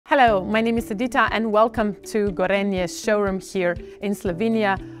Hello, my name is Edita and welcome to Gorenje's showroom here in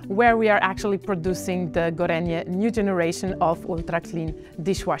Slovenia, where we are actually producing the Gorenje new generation of ultra-clean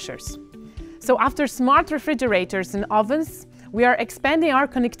dishwashers. So after smart refrigerators and ovens, we are expanding our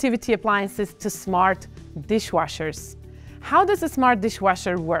connectivity appliances to smart dishwashers. How does a smart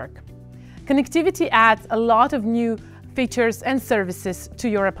dishwasher work? Connectivity adds a lot of new features and services to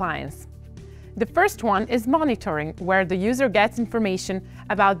your appliance. The first one is monitoring, where the user gets information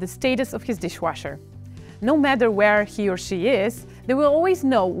about the status of his dishwasher. No matter where he or she is, they will always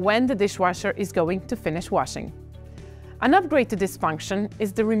know when the dishwasher is going to finish washing. An upgrade to this function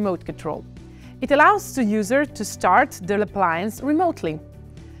is the remote control. It allows the user to start the appliance remotely,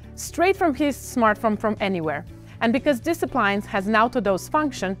 straight from his smartphone from anywhere. And because this appliance has an auto-dose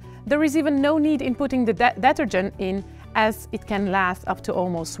function, there is even no need in putting the detergent in, as it can last up to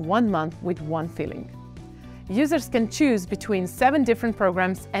almost 1 month with one filling. Users can choose between 7 different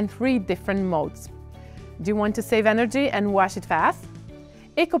programs and 3 different modes. Do you want to save energy and wash it fast?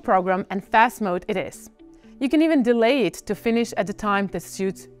 Eco program and fast mode it is. You can even delay it to finish at the time that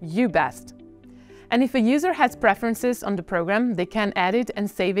suits you best. And if a user has preferences on the program, they can add it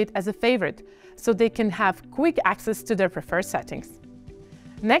and save it as a favorite, so they can have quick access to their preferred settings.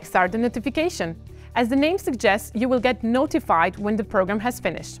 Next are the notifications. As the name suggests, you will get notified when the program has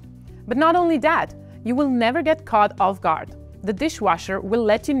finished. But not only that, you will never get caught off guard. The dishwasher will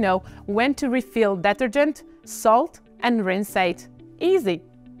let you know when to refill detergent, salt, and rinse it. Easy!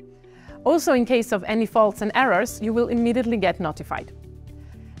 Also, in case of any faults and errors, you will immediately get notified.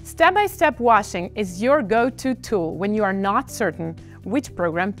 Step-by-step washing is your go-to tool when you are not certain which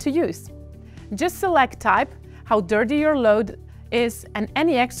program to use. Just select type, how dirty your load is, and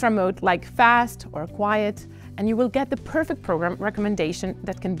any extra mode like fast or quiet, and you will get the perfect program recommendation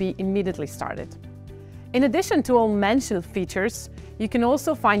that can be immediately started. In addition to all mentioned features, you can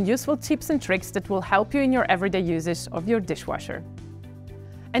also find useful tips and tricks that will help you in your everyday usage of your dishwasher.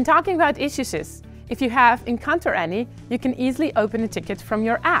 And talking about issues, if you have encountered any, you can easily open a ticket from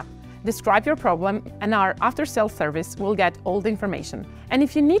your app, describe your problem, and our after-sales service will get all the information. And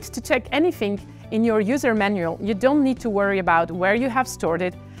if you need to check anything in your user manual, you don't need to worry about where you have stored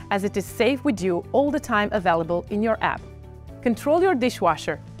it, as it is safe with you all the time, available in your app. Control your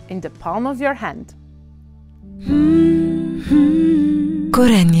dishwasher in the palm of your hand.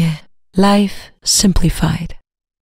 Gorenje. Life simplified.